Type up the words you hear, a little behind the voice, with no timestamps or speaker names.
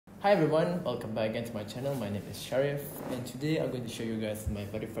Hi everyone, welcome back again to my channel. My name is Sharif, and today I'm going to show you guys my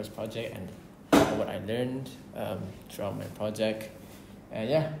very first project and what I learned throughout my project. And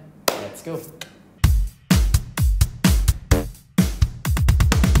yeah, let's go.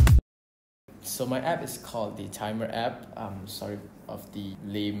 So my app is called the Timer app. Sorry of the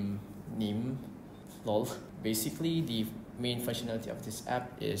lame name, lol. Basically, the main functionality of this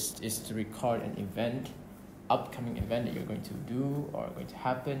app is to record an event, upcoming event that you're going to do or going to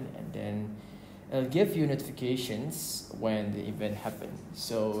happen, and then it'll give you notifications when the event happens.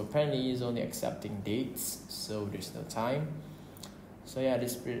 So apparently it's only accepting dates, so there's no time. So yeah,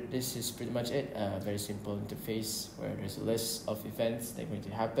 this is pretty much it. Very simple interface where there's a list of events that are going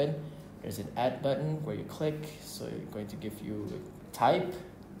to happen. There's an add button where you click, so it's going to give you type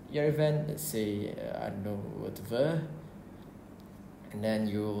your event, let's say I don't know, whatever, and then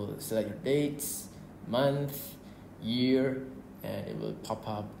you'll select your dates, month, year, and it will pop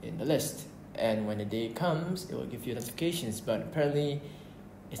up in the list. And when the day comes, it will give you notifications, but apparently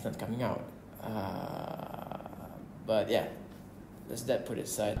it's not coming out. But yeah, let's put it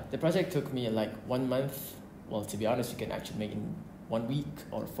aside. The project took me like 1 month. Well, to be honest, you can actually make it in 1 week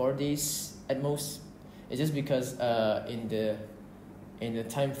or 4 days at most. It's just because in the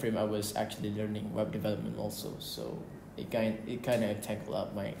time frame I was actually learning web development also, so it kind of tangled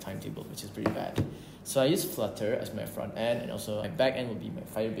up my timetable, which is pretty bad. So I use Flutter as my front end, and also my back end will be my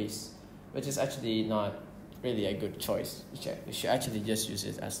Firebase, which is actually not really a good choice. You should actually just use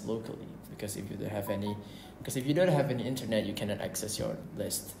it as locally, because if you don't have any internet, you cannot access your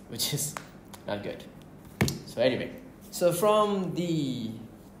list, which is not good. So anyway, so from the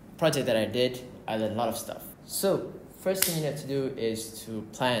project that I did, I learned a lot of stuff. So first thing you need to do is to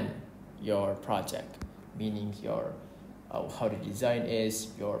plan your project, meaning your how the design is,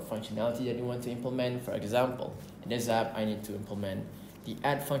 your functionality that you want to implement. For example, in this app, I need to implement the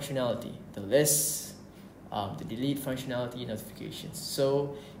add functionality, the list, the delete functionality, notifications.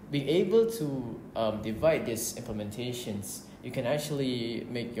 So being able to divide these implementations, you can actually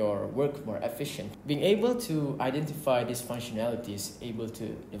make your work more efficient. Being able to identify these functionalities, able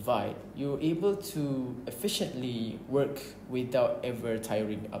to divide, you're able to efficiently work without ever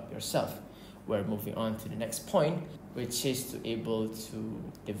tiring up yourself. We're moving on to the next point, which is to able to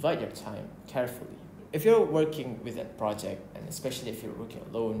divide your time carefully. If you're working with a project, and especially if you're working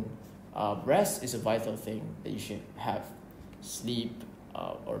alone, rest is a vital thing that you should have. Sleep,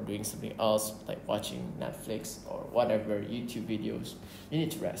 or doing something else like watching Netflix or whatever, YouTube videos, you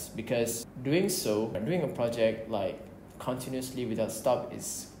need to rest, because doing a project like continuously without stop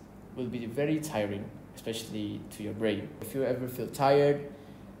will be very tiring, especially to your brain. If you ever feel tired,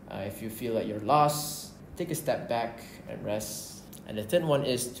 if you feel like you're lost, take a step back and rest. And the third one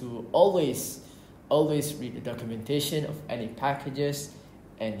is to always read the documentation of any packages,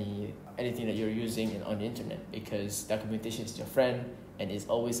 anything that you're using on the internet, because documentation is your friend and is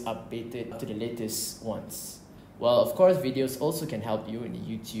always updated to the latest ones. Well, of course, videos also can help you in the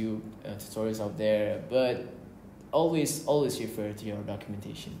YouTube tutorials out there, but always refer to your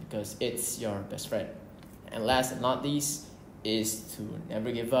documentation, because it's your best friend. And last but not least is to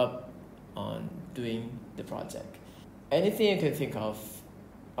never give up on doing the project. Anything you can think of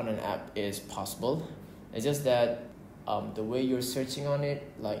on an app is possible. It's just that the way you're searching on it,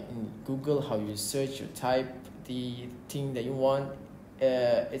 like in Google, how you search, you type the thing that you want,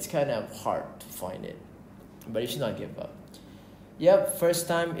 it's kind of hard to find it, but you should not give up. Yep, first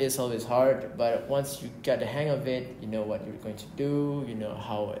time is always hard, but once you get the hang of it, you know what you're going to do, you know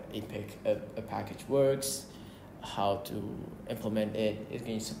how a package works, how to implement it. It's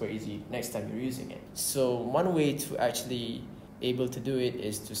going to be super easy next time you're using it. So one way to actually able to do it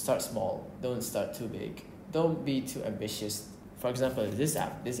is to start small. Don't start too big. Don't be too ambitious. For example, this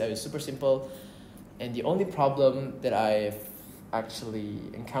app is super simple, and the only problem that I've actually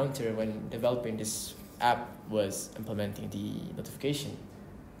encountered when developing this app was implementing the notification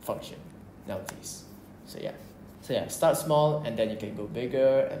functionalities. So yeah, start small, and then you can go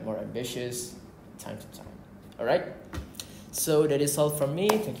bigger and more ambitious time to time. All right, so that is all from me.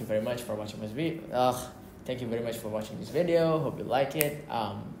 Thank you very much for watching this video. Thank you very much for watching this video. Hope you like it.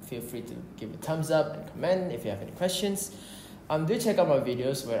 Feel free to give a thumbs up and comment if you have any questions. Do check out my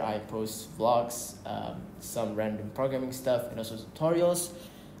videos where I post vlogs, some random programming stuff, and also tutorials.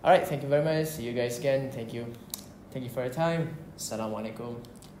 All right, thank you very much. See you guys again. Thank you for your time. Assalamualaikum.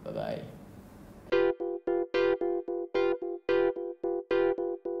 Bye bye.